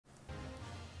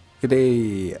Good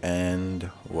day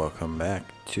and welcome back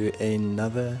to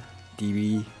another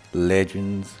DB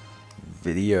Legends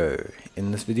video.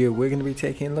 In this video we're going to be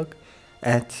taking a look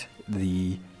at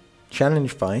the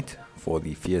challenge fight for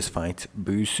the Fierce Fight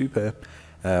Buu Super,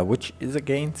 which is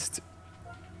against,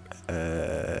 who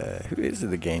is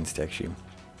it against actually?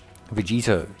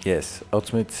 Vegito, yes,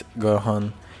 Ultimate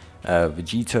Gohan,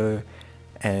 Vegito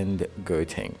and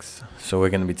Gotenks. So we're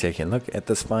going to be taking a look at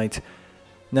this fight.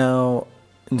 Now,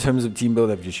 in terms of team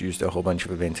build, I've just used a whole bunch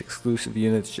of event exclusive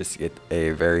units just to get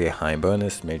a very high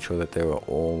bonus. Made sure that they were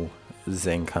all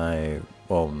Zenkai,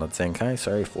 well not Zenkai,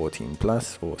 sorry, 14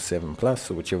 plus or 7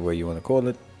 plus, or whichever way you want to call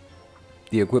it.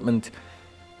 The equipment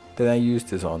that I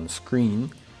used is on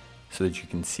screen so that you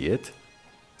can see it.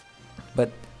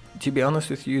 But to be honest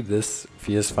with you, this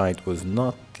Fierce Fight was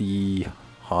not the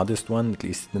hardest one, at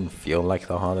least it didn't feel like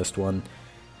the hardest one.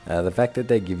 The fact that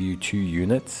they give you 2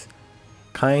 units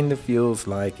kind of feels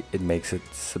like it makes it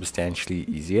substantially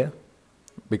easier,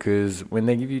 because when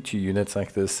they give you 2 units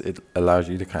like this, it allows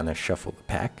you to kind of shuffle the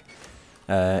pack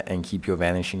and keep your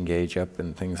vanishing gauge up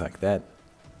and things like that.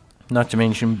 Not to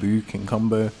mention Buu can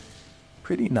combo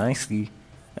pretty nicely,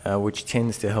 which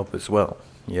tends to help as well.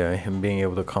 You know, him being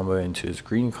able to combo into his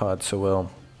green card so well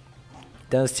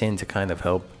does tend to kind of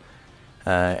help,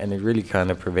 and it really kind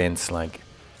of prevents, like,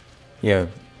 you know,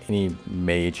 any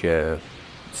major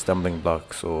stumbling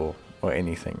blocks or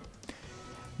anything.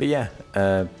 But yeah,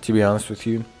 to be honest with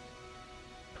you,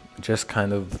 just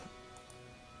kind of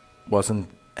wasn't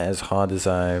as hard as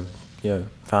I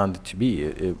found it to be.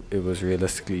 It was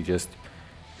realistically just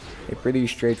a pretty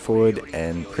straightforward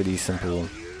and pretty simple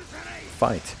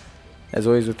fight. As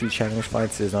always with these challenge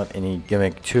fights, there's not any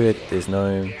gimmick to it. There's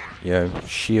no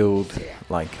shield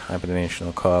like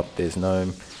hyperdimensional co-op. There's no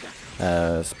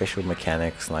special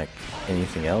mechanics like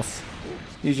anything else.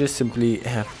 You just simply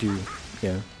have to,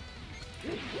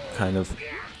 kind of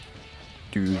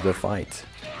do the fight.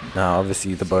 Now,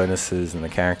 obviously, the bonuses and the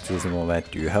characters and all that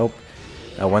do help.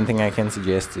 One thing I can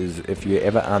suggest is, if you're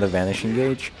ever out of vanishing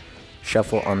gauge,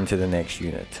 shuffle on to the next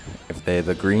unit. If they're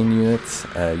the green units,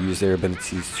 use their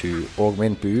abilities to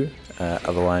augment Buu.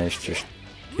 Otherwise, just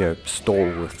stall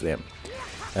with them.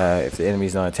 If the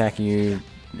enemy's not attacking you,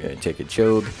 take it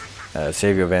chilled.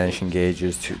 Save your vanishing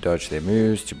gauges to dodge their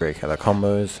moves, to break other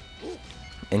combos,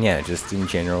 and yeah, just in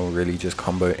general, really just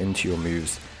combo into your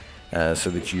moves, so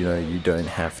that you don't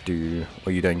have to,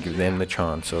 or you don't give them the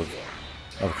chance of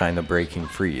kind of breaking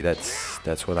free.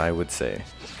 That's what I would say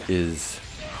is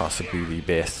possibly the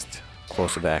best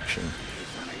course of action.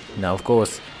 Now, of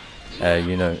course,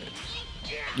 you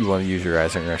want to use your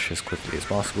Rising Rush as quickly as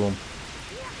possible.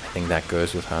 I think that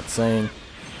goes without saying.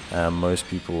 Most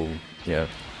people,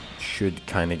 should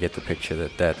kind of get the picture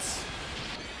that that's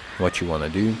what you want to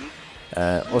do.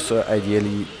 Also,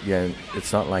 ideally,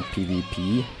 it's not like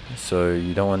PvP, so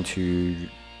you don't want to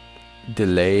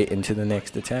delay into the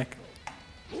next attack.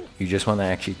 You just want to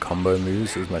actually combo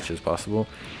moves as much as possible,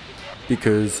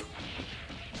 because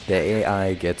the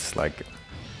AI gets like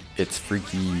its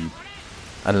freaky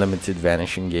unlimited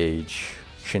vanishing gauge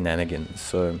shenanigans.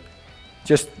 So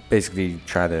just basically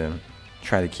try to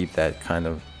keep that kind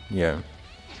of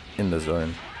in the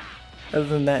zone. Other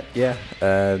than that,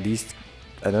 these,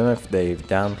 I don't know if they've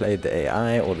downplayed the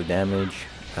AI or the damage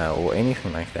or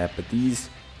anything like that, but these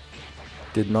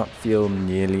did not feel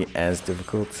nearly as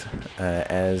difficult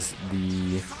as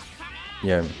the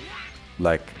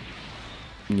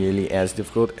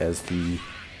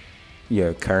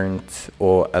current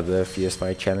or other Fierce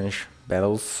Fight Challenge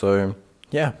battles. So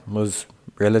yeah, was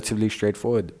relatively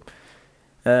straightforward.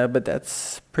 But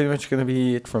that's pretty much going to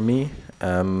be it from me.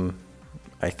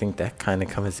 I think that kind of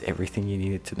covers everything you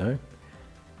needed to know.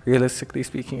 Realistically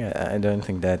speaking, I don't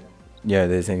think that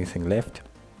there's anything left.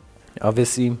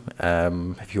 Obviously,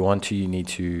 if you want to, you need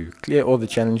to clear all the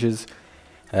challenges,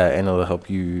 and it'll help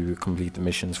you complete the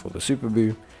missions for the Super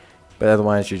Buu. But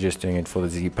otherwise, you're just doing it for the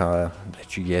Z power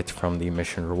that you get from the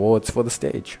mission rewards for the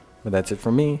stage. But that's it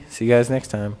from me. See you guys next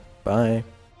time. Bye.